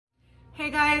Hey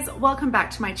guys, welcome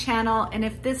back to my channel, and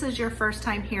if this is your first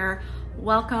time here,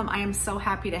 welcome. I am so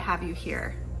happy to have you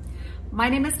here. My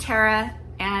name is Tara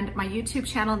and my YouTube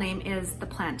channel name is The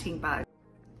Planting Bug.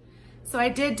 So I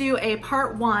did do a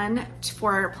part 1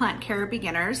 for plant care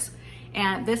beginners,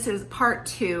 and this is part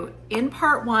 2. In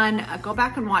part 1, go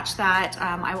back and watch that.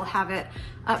 I will have it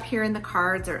up here in the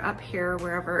cards or up here,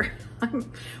 wherever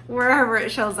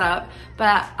it shows up.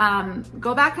 But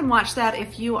go back and watch that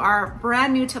if you are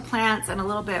brand new to plants and a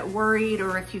little bit worried,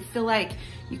 or if you feel like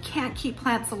you can't keep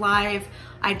plants alive.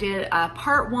 I did a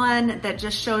part 1 that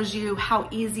just shows you how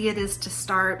easy it is to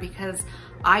start, because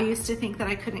I used to think that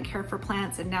I couldn't care for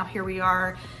plants, and now here we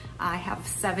are. I have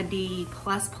 70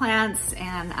 plus plants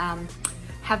and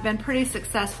have been pretty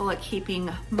successful at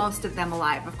keeping most of them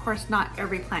alive. Of course, not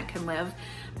every plant can live,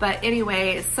 but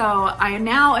anyway, so I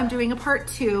now am doing a part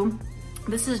 2.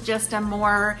 This is just a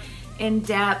more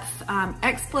in-depth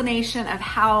explanation of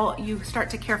how you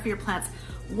start to care for your plants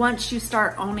once you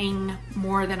start owning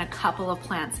more than a couple of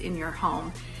plants in your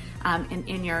home.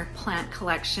 In your plant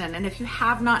collection. And if you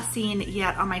have not seen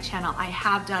yet on my channel, I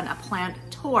have done a plant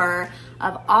tour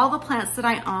of all the plants that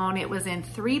I own. It was in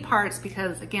 3 parts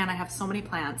because, again, I have so many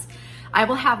plants. I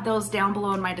will have those down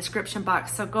below in my description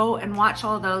box, so go and watch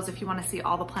all of those if you want to see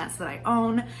all the plants that I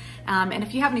own. And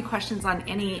if you have any questions on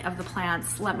any of the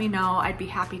plants, let me know. I'd be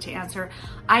happy to answer.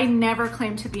 I never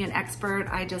claim to be an expert.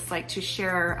 I just like to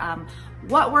share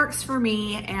what works for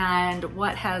me and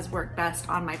what has worked best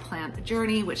on my plant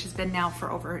journey, which has been now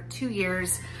for over 2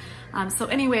 years. So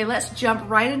anyway, let's jump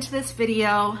right into this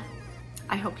video.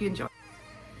 I hope you enjoy.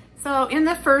 So in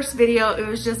the first video, it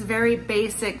was just very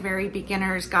basic, very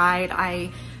beginner's guide.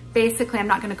 I'm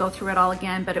not gonna go through it all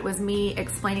again, but it was me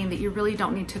explaining that you really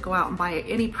don't need to go out and buy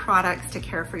any products to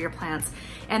care for your plants.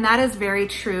 And that is very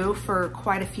true for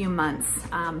quite a few months.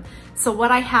 So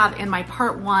what I have in my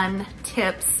part 1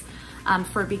 tips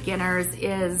for beginners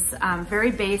is very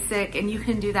basic, and you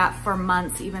can do that for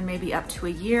months, even maybe up to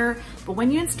a year. But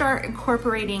when you start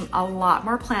incorporating a lot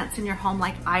more plants in your home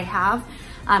like I have,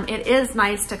 it is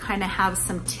nice to kind of have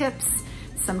some tips,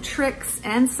 some tricks,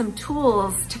 and some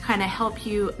tools to kind of help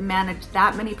you manage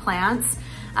that many plants.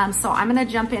 So I'm gonna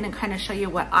jump in and kind of show you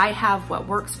what I have, what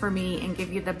works for me, and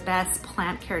give you the best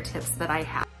plant care tips that I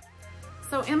have.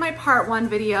 So in my part 1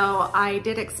 video, I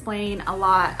did explain a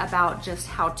lot about just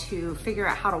how to figure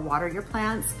out how to water your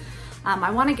plants.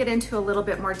 I want to get into a little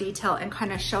bit more detail and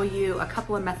kind of show you a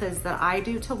couple of methods that I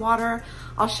do to water.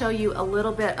 I'll show you a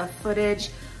little bit of footage,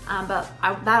 but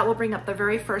that will bring up the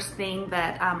very first thing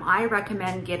that I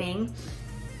recommend getting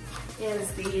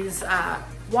is these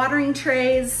watering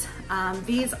trays.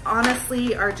 These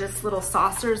honestly are just little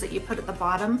saucers that you put at the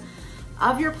bottom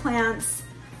of your plants.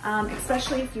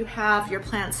 Especially if you have your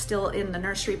plants still in the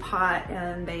nursery pot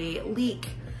and they leak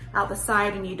out the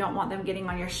side and you don't want them getting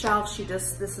on your shelves,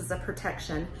 this is a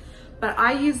protection. But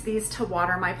I use these to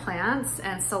water my plants,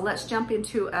 and so let's jump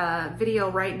into a video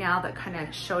right now that kind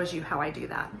of shows you how I do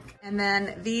that. And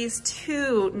then these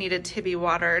 2 needed to be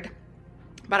watered,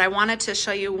 but I wanted to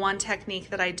show you one technique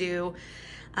that I do.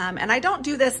 And I don't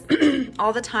do this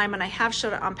all the time, and I have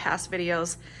showed it on past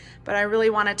videos, but I really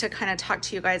wanted to kind of talk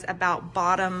to you guys about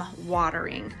bottom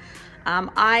watering.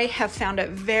 I have found it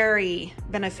very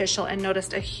beneficial and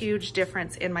noticed a huge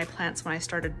difference in my plants when I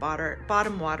started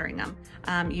bottom watering them.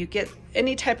 You get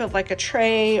any type of like a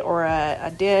tray or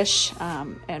a dish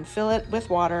and fill it with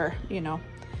water, you know,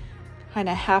 kind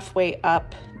of halfway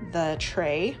up the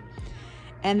tray.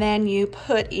 And then you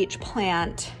put each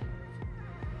plant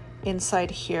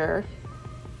inside here.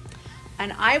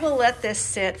 And I will let this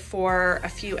sit for a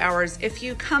few hours. If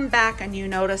you come back and you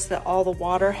notice that all the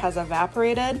water has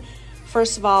evaporated,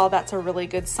 first of all, that's a really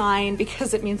good sign,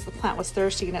 because it means the plant was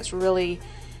thirsty and it's really,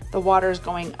 the water's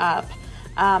going up.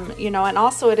 You know, and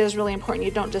also it is really important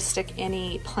you don't just stick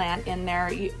any plant in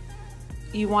there.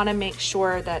 You wanna make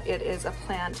sure that it is a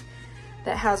plant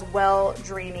that has well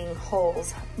draining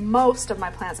holes. Most of my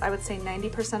plants, I would say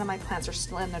 90% of my plants are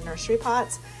still in the nursery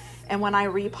pots. And when I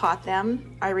repot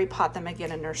them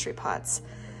again in nursery pots.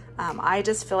 I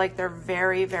just feel like they're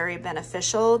very, very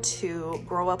beneficial to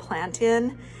grow a plant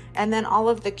in. And then all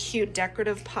of the cute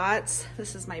decorative pots,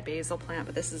 this is my basil plant,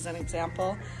 but this is an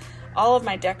example. All of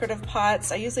my decorative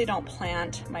pots, I usually don't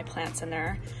plant my plants in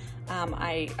there.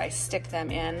 I stick them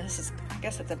in. This is, I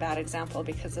guess it's a bad example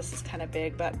because this is kind of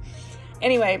big, but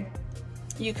anyway,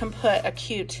 you can put a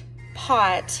cute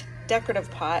pot, decorative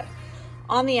pot,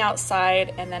 on the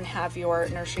outside and then have your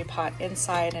nursery pot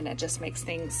inside, and it just makes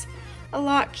things a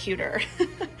lot cuter.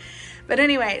 But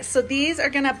anyway, so these are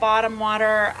gonna bottom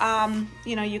water.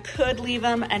 You know, you could leave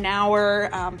them an hour,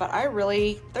 but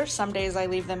there's some days I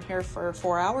leave them here for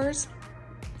 4 hours.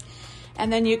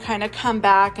 And then you kind of come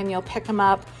back and you'll pick them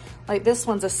up. Like this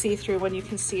one's a see-through one. You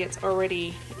can see it's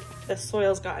already, the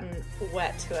soil's gotten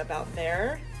wet to about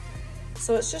there.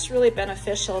 So it's just really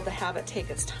beneficial to have it take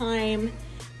its time,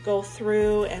 go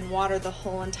through and water the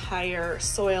whole entire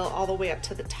soil all the way up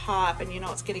to the top. And you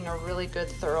know, it's getting a really good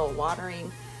thorough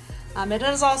watering. It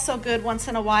is also good once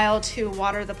in a while to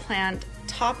water the plant,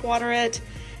 top water it,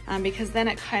 because then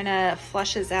it kind of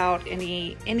flushes out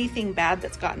anything bad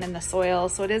that's gotten in the soil.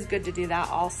 So it is good to do that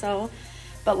also.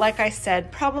 But like I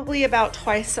said, probably about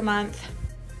twice a month,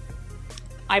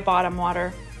 I bottom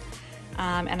water,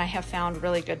 and I have found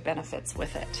really good benefits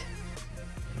with it.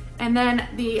 And then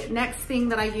the next thing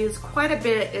that I use quite a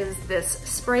bit is this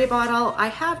spray bottle. I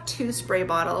have 2 spray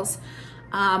bottles.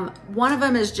 One of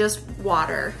them is just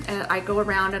water. And I go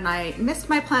around and I mist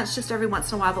my plants just every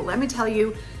once in a while, but let me tell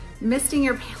you, misting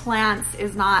your plants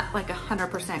is not like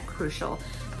 100% crucial.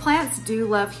 Plants do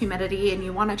love humidity, and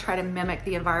you want to try to mimic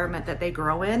the environment that they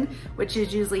grow in, which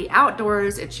is usually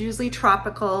outdoors. It's usually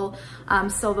tropical.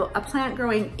 So a plant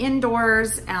growing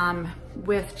indoors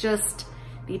with just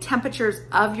the temperatures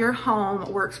of your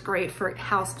home works great for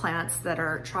house plants that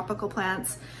are tropical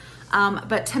plants.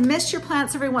 But to mist your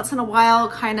plants every once in a while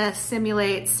kind of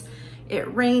simulates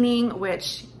it raining,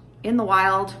 which in the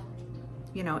wild,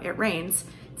 you know, it rains.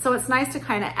 So it's nice to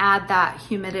kind of add that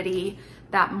humidity,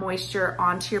 that moisture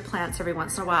onto your plants every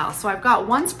once in a while. So I've got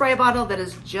 1 spray bottle that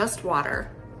is just water.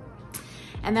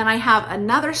 And then I have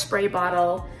another spray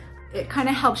bottle. It kind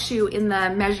of helps you in the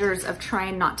measures of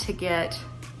trying not to get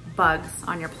bugs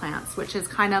on your plants, which is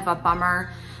kind of a bummer.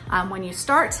 When you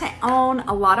start to own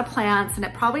a lot of plants, and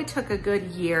it probably took a good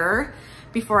year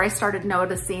before I started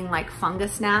noticing like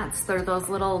fungus gnats. They're those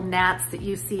little gnats that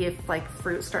you see if like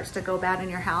fruit starts to go bad in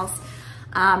your house.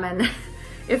 And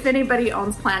if anybody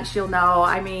owns plants, you'll know.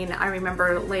 I mean, I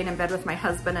remember laying in bed with my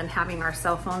husband and having our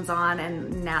cell phones on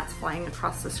and gnats flying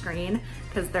across the screen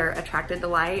because they're attracted to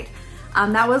light.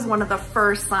 That was one of the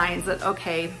first signs that,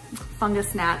 okay,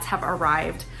 fungus gnats have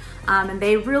arrived. And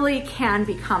they really can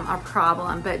become a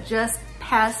problem, but just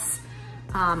pests,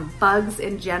 bugs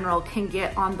in general can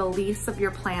get on the leaves of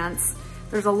your plants.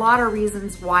 There's a lot of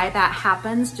reasons why that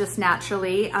happens just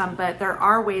naturally, but there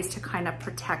are ways to kind of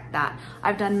protect that.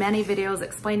 I've done many videos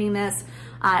explaining this.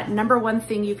 Number one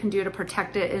thing you can do to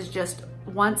protect it is just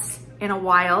once in a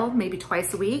while, maybe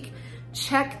twice a week,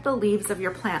 check the leaves of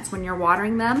your plants when you're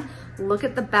watering them. Look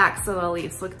at the backs of the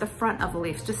leaves, look at the front of the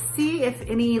leaves. Just see if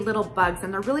any little bugs,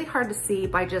 and they're really hard to see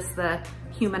by just the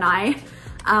human eye,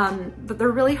 but they're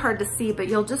really hard to see, but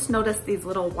you'll just notice these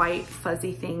little white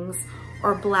fuzzy things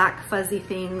or black fuzzy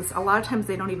things. A lot of times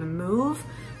they don't even move,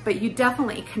 but you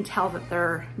definitely can tell that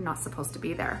they're not supposed to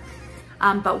be there.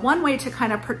 But one way to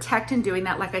kind of protect in doing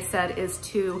that, like I said, is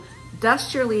to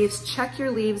dust your leaves, check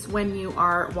your leaves when you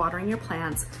are watering your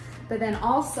plants. But then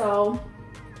also,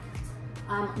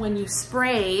 when you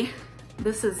spray,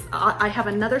 I have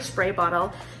another spray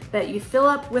bottle that you fill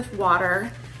up with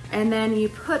water, and then you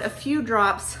put a few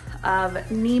drops of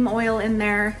neem oil in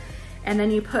there, and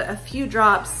then you put a few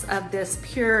drops of this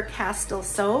pure Castile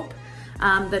soap.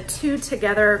 The two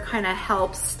together kind of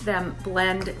helps them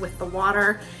blend with the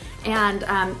water, and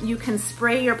you can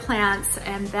spray your plants,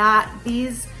 and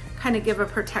these kind of give a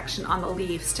protection on the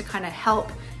leaves to kind of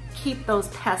help keep those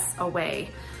pests away.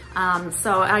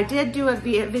 So I did do a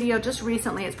video just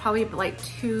recently, it's probably like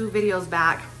 2 videos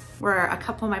back, where a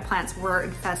couple of my plants were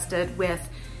infested with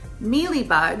mealy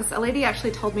bugs. A lady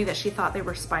actually told me that she thought they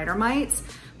were spider mites,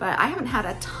 but I haven't had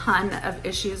a ton of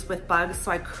issues with bugs,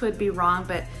 so I could be wrong,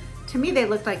 but to me they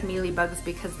looked like mealy bugs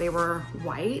because they were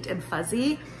white and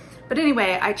fuzzy. But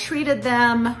anyway, I treated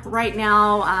them. Right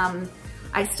now,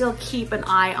 I still keep an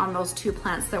eye on those 2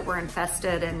 plants that were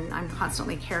infested, and I'm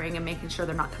constantly carrying and making sure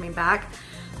they're not coming back.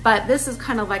 But this is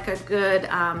kind of like a good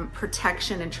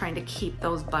protection and trying to keep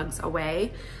those bugs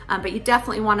away. But you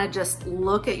definitely want to just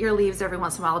look at your leaves every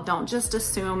once in a while. Don't just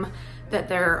assume that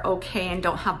they're okay and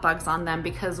don't have bugs on them,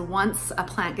 because once a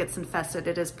plant gets infested,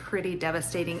 it is pretty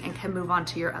devastating and can move on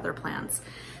to your other plants.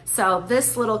 So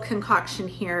this little concoction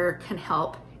here can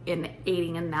help in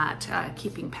aiding in that,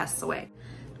 keeping pests away.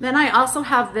 Then I also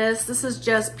have this is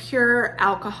just pure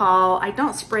alcohol. I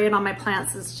don't spray it on my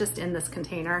plants, it's just in this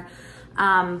container.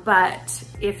 But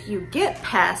if you get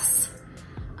pests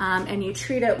and you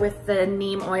treat it with the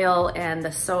neem oil and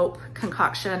the soap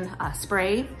concoction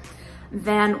spray,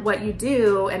 then what you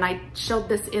do, and I showed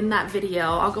this in that video,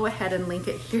 I'll go ahead and link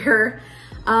it here,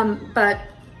 but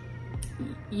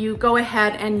you go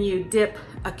ahead and you dip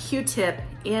a Q-tip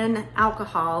in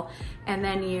alcohol, and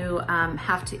then you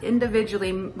have to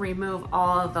individually remove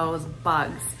all of those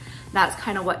bugs. That's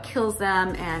kind of what kills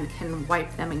them and can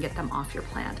wipe them and get them off your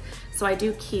plant. So I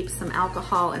do keep some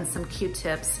alcohol and some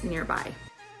Q-tips nearby.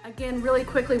 Again, really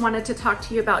quickly wanted to talk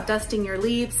to you about dusting your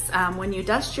leaves. When you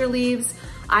dust your leaves,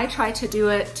 I try to do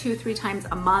it 2-3 times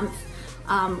a month.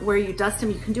 Where you dust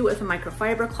them, you can do it with a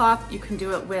microfiber cloth, you can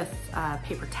do it with a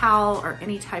paper towel or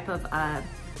any type of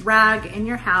rag in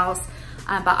your house.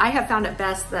 But I have found it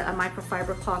best that a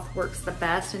microfiber cloth works the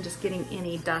best in just getting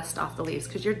any dust off the leaves,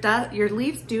 because your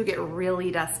leaves do get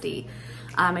really dusty.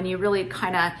 And you really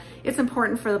it's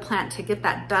important for the plant to get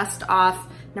that dust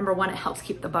off. Number one, it helps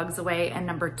keep the bugs away. And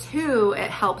number two, it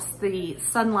helps the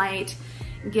sunlight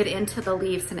get into the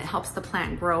leaves and it helps the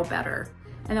plant grow better.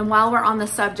 And then while we're on the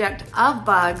subject of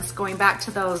bugs, going back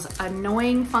to those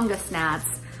annoying fungus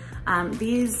gnats,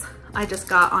 these I just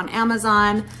got on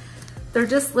Amazon. They're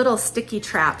just little sticky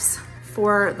traps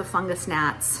for the fungus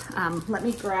gnats. Let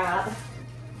me grab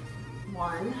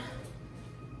one.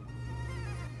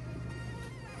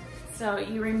 So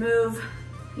you remove,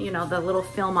 the little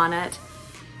film on it,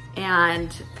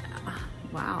 and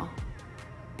wow,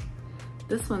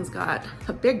 this one's got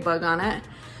a big bug on it.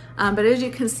 But as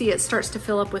you can see, it starts to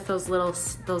fill up with those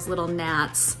little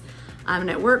gnats. And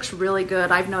it works really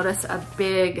good. I've noticed a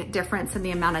big difference in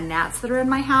the amount of gnats that are in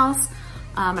my house.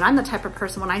 And I'm the type of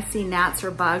person, when I see gnats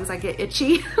or bugs, I get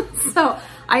itchy. So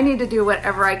I need to do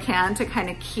whatever I can to kind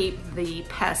of keep the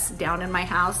pests down in my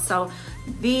house. So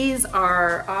these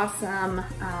are awesome.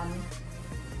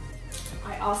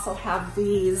 I also have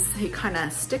these, they kind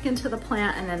of stick into the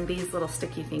plant, and then these little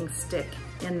sticky things stick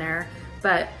in there.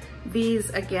 But these,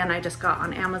 again, I just got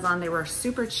on Amazon. They were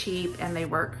super cheap and they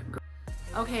work great.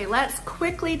 Okay, let's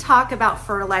quickly talk about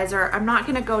fertilizer. I'm not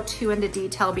gonna go too into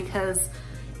detail because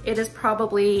it is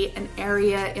probably an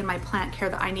area in my plant care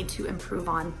that I need to improve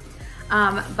on.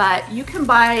 But you can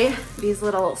buy these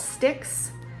little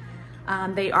sticks.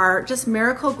 They are just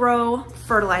Miracle-Gro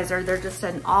fertilizer. They're just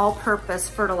an all-purpose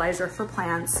fertilizer for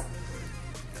plants.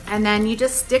 And then you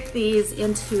just stick these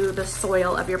into the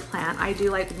soil of your plant. I do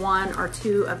like 1 or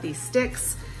 2 of these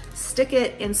sticks, stick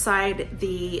it inside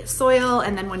the soil,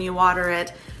 and then when you water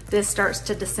it, this starts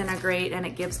to disintegrate and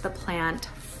it gives the plant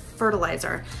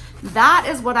fertilizer. That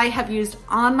is what I have used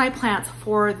on my plants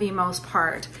for the most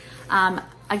part.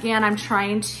 Again, I'm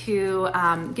trying to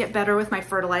get better with my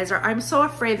fertilizer. I'm so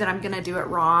afraid that I'm gonna do it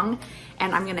wrong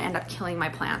and I'm gonna end up killing my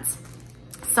plants.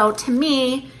 So to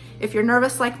me, if you're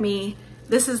nervous like me,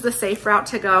 this is the safe route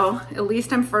to go. At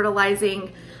least I'm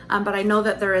fertilizing, but I know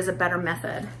that there is a better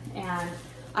method. And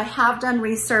I have done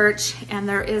research, and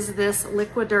there is this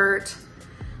liquid dirt.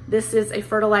 This is a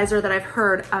fertilizer that I've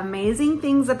heard amazing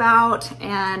things about,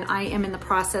 and I am in the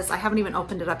process. I haven't even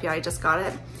opened it up yet, I just got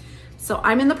it. So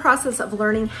I'm in the process of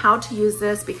learning how to use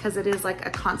this, because it is like a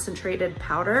concentrated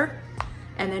powder,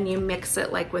 and then you mix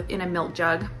it like within a milk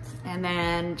jug, and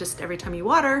then just every time you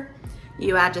water,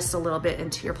 you add just a little bit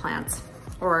into your plants.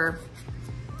 Or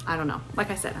I don't know,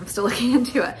 like I said, I'm still looking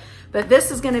into it. But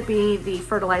this is gonna be the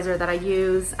fertilizer that I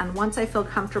use, and once I feel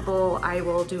comfortable, I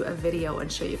will do a video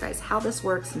and show you guys how this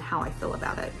works and how I feel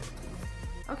about it.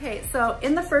 Okay, so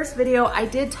in the first video, I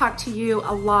did talk to you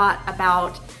a lot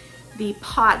about the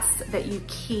pots that you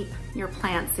keep your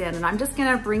plants in, and I'm just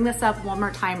gonna bring this up one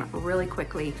more time really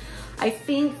quickly. I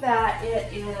think that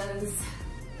it is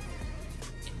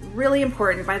really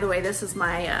important. By the way, this is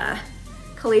my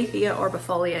Calathea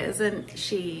orbifolia. Isn't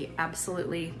she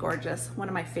absolutely gorgeous? One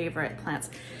of my favorite plants.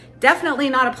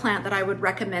 Definitely not a plant that I would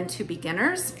recommend to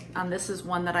beginners. This is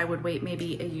one that I would wait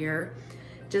maybe a year.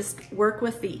 Just work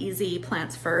with the easy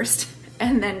plants first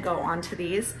and then go on to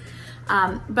these.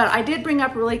 But I did bring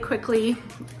up really quickly,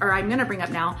 or I'm gonna bring up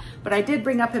now, but I did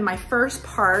bring up in my first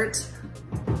part,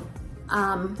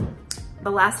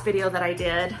 the last video that I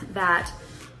did, that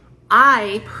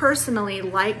I personally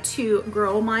like to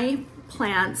grow my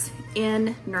plants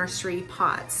in nursery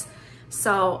pots.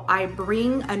 So I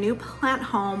bring a new plant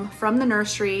home from the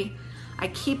nursery, I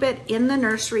keep it in the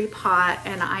nursery pot,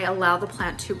 and I allow the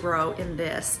plant to grow in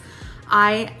this.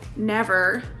 I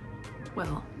never,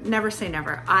 well, never say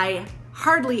never, I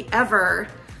hardly ever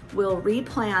will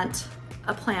replant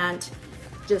a plant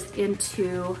just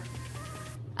into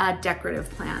a decorative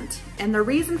plant. And the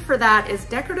reason for that is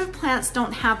decorative plants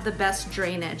don't have the best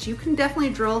drainage. You can definitely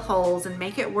drill holes and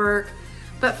make it work,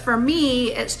 but for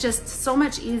me, it's just so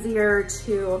much easier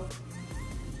to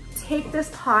take this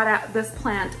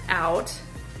plant out,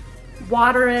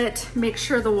 water it, make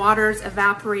sure the water's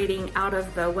evaporating out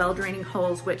of the well draining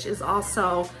holes, which is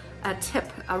also a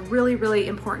tip, a really, really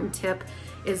important tip,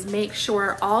 is make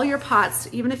sure all your pots,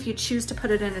 even if you choose to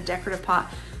put it in a decorative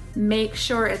pot, make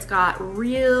sure it's got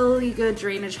really good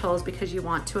drainage holes because you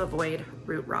want to avoid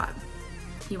root rot.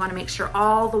 You want to make sure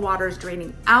all the water is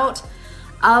draining out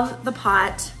of the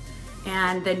pot,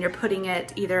 and then you're putting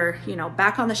it either, you know,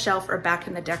 back on the shelf or back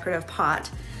in the decorative pot,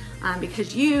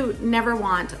 because you never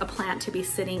want a plant to be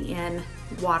sitting in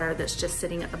water that's just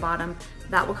sitting at the bottom.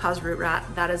 That will cause root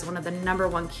rot. That is one of the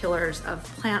 #1 killers of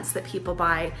plants that people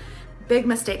buy. Big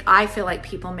mistake I feel like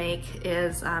people make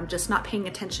is just not paying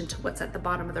attention to what's at the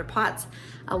bottom of their pots,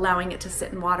 allowing it to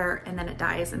sit in water, and then it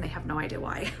dies and they have no idea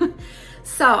why.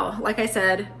 So like I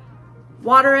said,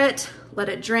 water it, let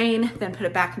it drain, then put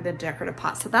it back in the decorative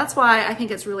pot. So that's why I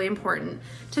think it's really important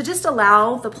to just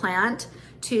allow the plant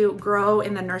to grow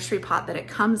in the nursery pot that it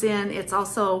comes in. It's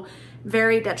also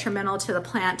very detrimental to the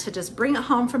plant to just bring it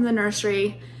home from the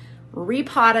nursery,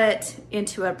 repot it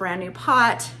into a brand new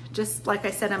pot. Just like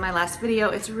I said in my last video,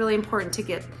 it's really important to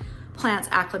get plants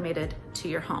acclimated to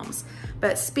your homes.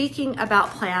 But speaking about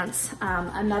plants,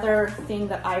 another thing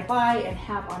that I buy and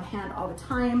have on hand all the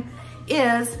time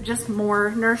is just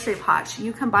more nursery pots.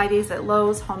 You can buy these at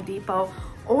Lowe's, Home Depot,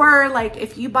 or like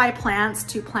if you buy plants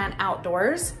to plant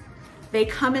outdoors, they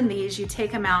come in these, you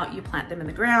take them out, you plant them in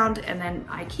the ground, and then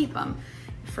I keep them.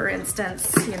 For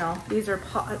instance, you know, these are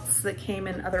pots that came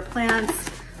in other plants.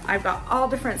 I've got all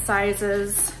different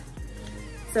sizes.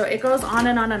 So it goes on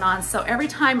and on and on. So every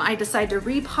time I decide to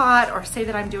repot or say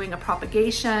that I'm doing a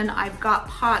propagation, I've got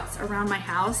pots around my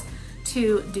house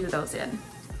to do those in.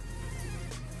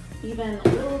 Even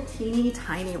little teeny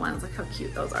tiny ones, look how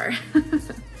cute those are.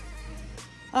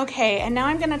 Okay, and now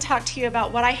I'm gonna talk to you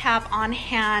about what I have on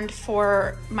hand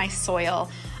for my soil.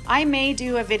 I may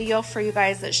do a video for you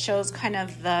guys that shows kind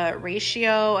of the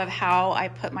ratio of how I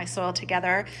put my soil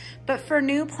together. But for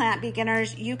new plant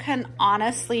beginners, you can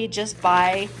honestly just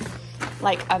buy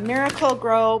like a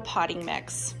Miracle-Gro potting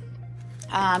mix.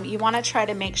 You wanna try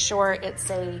to make sure it's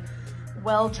a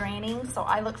well draining. So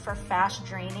I look for fast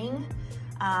draining.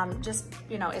 Just,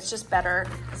 you know, it's just better.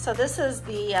 So this is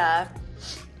the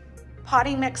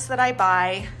potting mix that I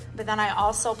buy, but then I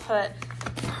also put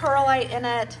perlite in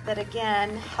it that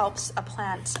again helps a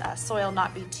plant soil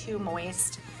not be too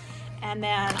moist. And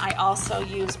then I also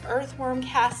use earthworm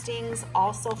castings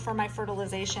also for my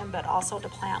fertilization, but also to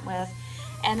plant with.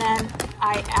 And then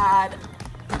I add,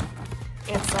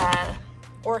 it's a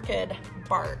orchid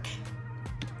bark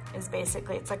is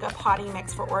basically, it's like a potting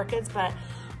mix for orchids, but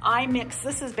I mix,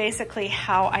 this is basically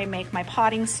how I make my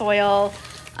potting soil.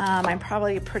 I'm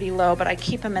probably pretty low, but I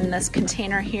keep them in this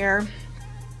container here.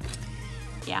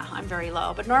 Yeah, I'm very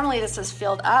low, but normally this is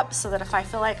filled up so that if I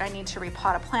feel like I need to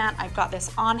repot a plant, I've got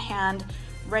this on hand,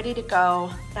 ready to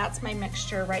go. That's my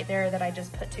mixture right there that I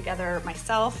just put together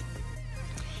myself.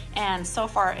 And so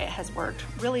far it has worked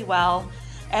really well.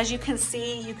 As you can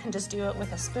see, you can just do it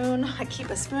with a spoon. I keep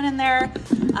a spoon in there,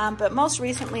 but most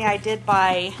recently I did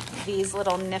buy these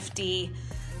little nifty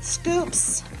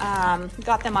scoops.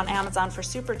 Got them on Amazon for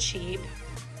super cheap.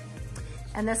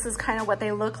 And this is kind of what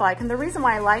they look like. And the reason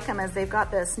why I like them is they've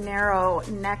got this narrow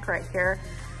neck right here.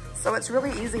 So it's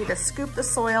really easy to scoop the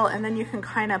soil and then you can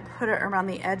kind of put it around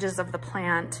the edges of the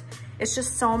plant. It's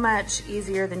just so much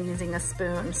easier than using a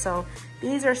spoon. So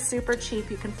these are super cheap.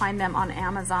 You can find them on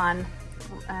Amazon.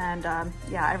 And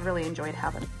yeah, I've really enjoyed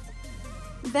having them.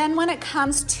 Then when it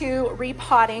comes to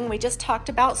repotting, we just talked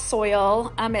about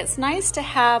soil. It's nice to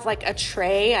have like a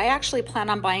tray. I actually plan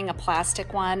on buying a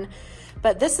plastic one,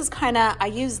 but this is kind of, I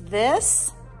use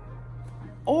this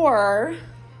or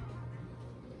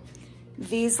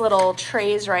these little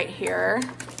trays right here,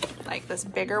 like this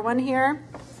bigger one here.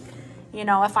 You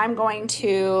know, if I'm going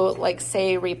to like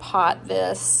say repot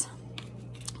this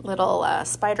little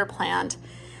spider plant,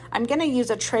 I'm gonna use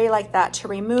a tray like that to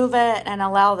remove it and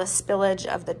allow the spillage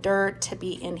of the dirt to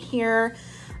be in here.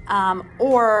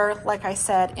 Or like I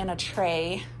said, in a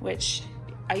tray, which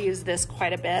I use this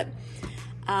quite a bit.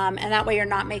 And that way you're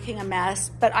not making a mess.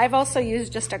 But I've also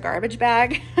used just a garbage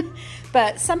bag.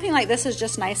 But something like this is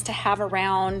just nice to have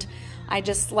around. I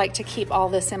just like to keep all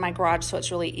this in my garage so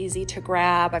it's really easy to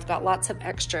grab. I've got lots of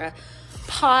extra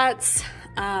pots.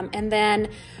 And then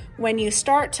when you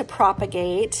start to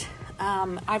propagate,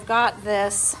 I've got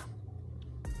this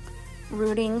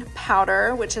rooting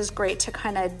powder, which is great to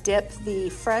kind of dip the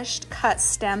fresh cut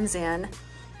stems in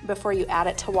before you add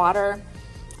it to water.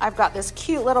 I've got this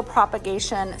cute little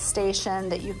propagation station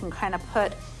that you can kind of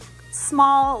put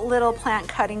small little plant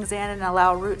cuttings in and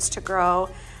allow roots to grow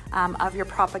of your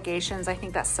propagations. I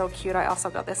think that's so cute. I also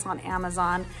got this on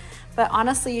Amazon, but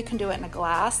honestly, you can do it in a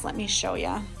glass. Let me show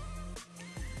you.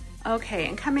 Okay,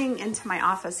 and coming into my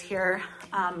office here,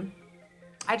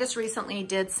 I just recently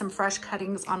did some fresh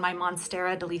cuttings on my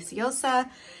Monstera deliciosa,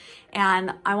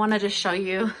 and I wanted to show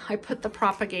you, I put the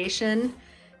propagation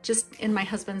just in my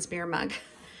husband's beer mug.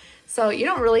 So you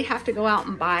don't really have to go out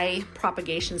and buy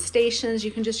propagation stations.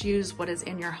 You can just use what is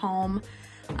in your home.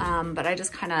 But I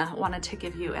just kind of wanted to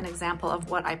give you an example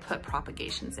of what I put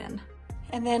propagations in.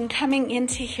 And then coming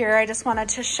into here, I just wanted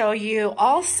to show you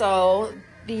also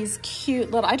these cute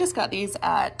little, I just got these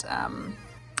at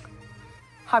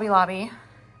Hobby Lobby,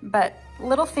 but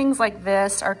little things like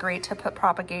this are great to put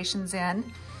propagations in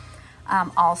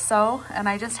also. And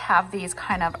I just have these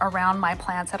kind of around my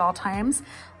plants at all times.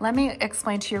 Let me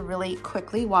explain to you really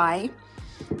quickly why.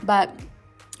 But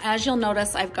as you'll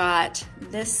notice, I've got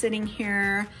this sitting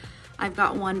here. I've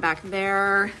got one back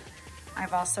there.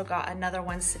 I've also got another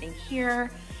one sitting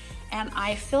here, and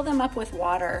I fill them up with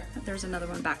water. There's another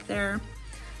one back there.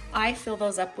 I fill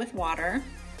those up with water.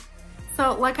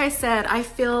 So like I said, I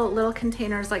fill little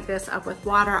containers like this up with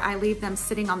water. I leave them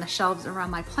sitting on the shelves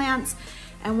around my plants.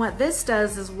 And what this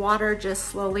does is water just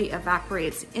slowly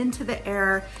evaporates into the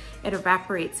air. It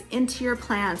evaporates into your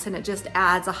plants, and it just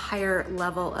adds a higher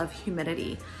level of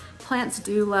humidity. Plants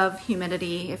do love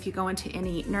humidity. If you go into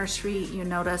any nursery, you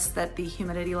notice that the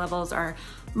humidity levels are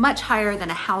much higher than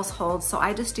a household. So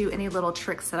I just do any little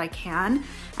tricks that I can,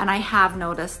 and I have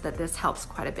noticed that this helps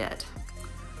quite a bit.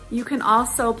 You can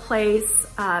also place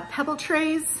pebble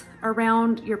trays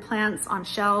around your plants on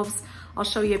shelves. I'll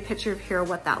show you a picture of here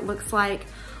what that looks like.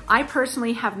 I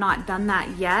personally have not done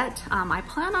that yet. I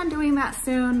plan on doing that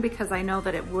soon because I know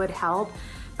that it would help.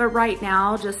 But right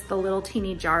now, just the little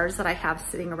teeny jars that I have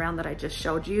sitting around that I just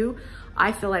showed you,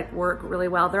 I feel like work really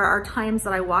well. There are times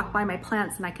that I walk by my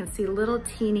plants and I can see little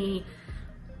teeny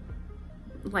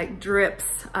like drips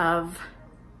of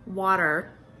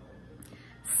water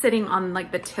sitting on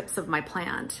like the tips of my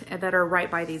plant that are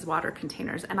right by these water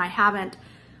containers. And I haven't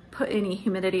put any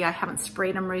humidity, I haven't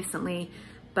sprayed them recently,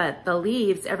 but the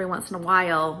leaves every once in a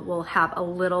while will have a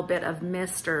little bit of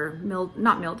mist or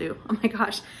not mildew, oh my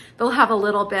gosh. They'll have a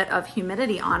little bit of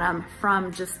humidity on them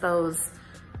from just those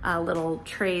little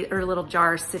tray or little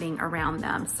jars sitting around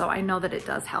them. So I know that it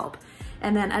does help.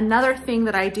 And then another thing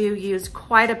that I do use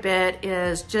quite a bit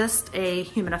is just a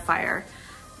humidifier.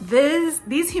 These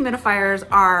humidifiers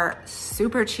are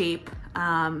super cheap.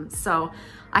 So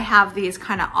I have these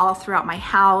kind of all throughout my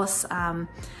house.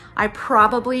 I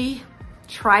probably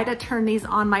try to turn these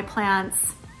on my plants,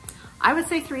 I would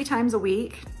say 3 times a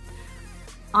week.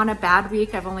 On a bad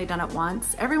week, I've only done it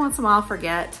once. Every once in a while I'll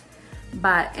forget,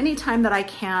 but anytime that I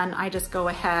can, I just go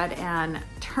ahead and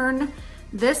turn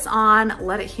this on,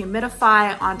 let it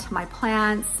humidify onto my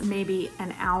plants, maybe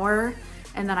an hour,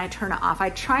 and then I turn it off.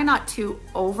 I try not to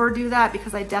overdo that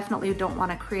because I definitely don't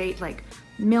want to create like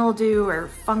mildew or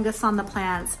fungus on the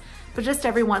plants, but just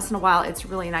every once in a while, it's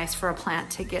really nice for a plant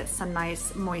to get some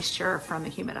nice moisture from the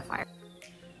humidifier.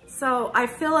 So I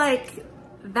feel like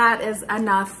that is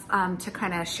enough to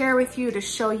kind of share with you, to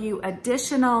show you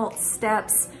additional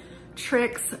steps,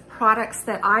 tricks, products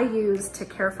that I use to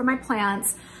care for my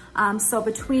plants. So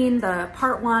between the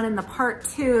part 1 and the part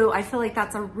 2, I feel like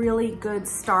that's a really good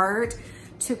start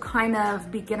to kind of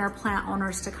beginner plant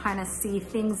owners to kind of see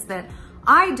things that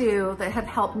I do that have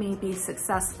helped me be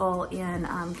successful in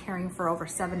caring for over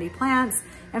 70 plants,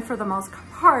 and for the most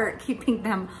part, keeping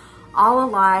them all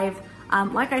alive.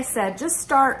 Like I said, just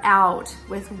start out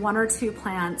with 1 or 2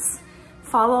 plants,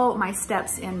 follow my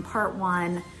steps in part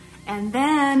 1, and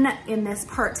then in this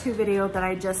part 2 video that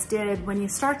I just did, when you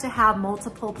start to have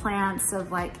multiple plants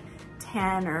of like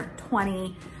 10 or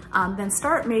 20, then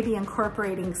start maybe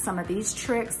incorporating some of these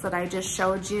tricks that I just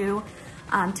showed you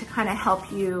to kind of help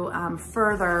you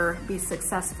further be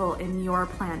successful in your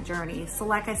plant journey. So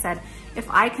like I said, if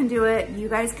I can do it, you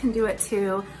guys can do it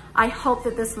too. I hope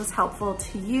that this was helpful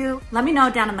to you. Let me know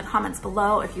down in the comments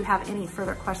below if you have any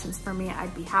further questions for me.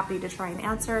 I'd be happy to try and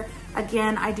answer.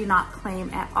 Again, I do not claim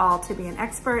at all to be an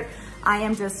expert. I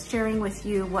am just sharing with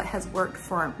you what has worked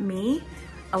for me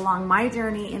along my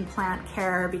journey in plant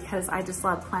care because I just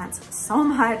love plants so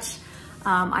much.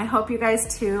 I hope you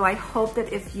guys too. I hope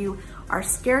that if you are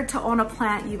scared to own a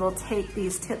plant, you will take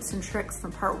these tips and tricks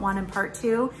from part 1 and part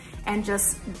 2 and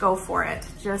just go for it.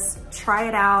 Just try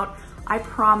it out. I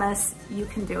promise you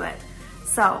can do it.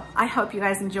 So I hope you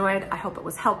guys enjoyed. I hope it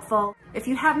was helpful. If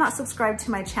you have not subscribed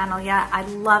to my channel yet, I'd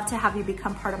love to have you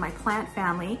become part of my plant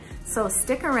family. So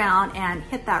stick around and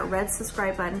hit that red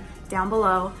subscribe button down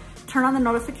below. Turn on the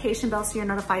notification bell so you're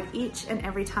notified each and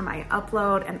every time I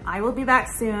upload, and I will be back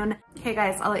soon. Okay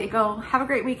guys, I'll let you go. Have a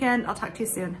great weekend. I'll talk to you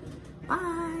soon.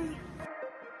 Bye.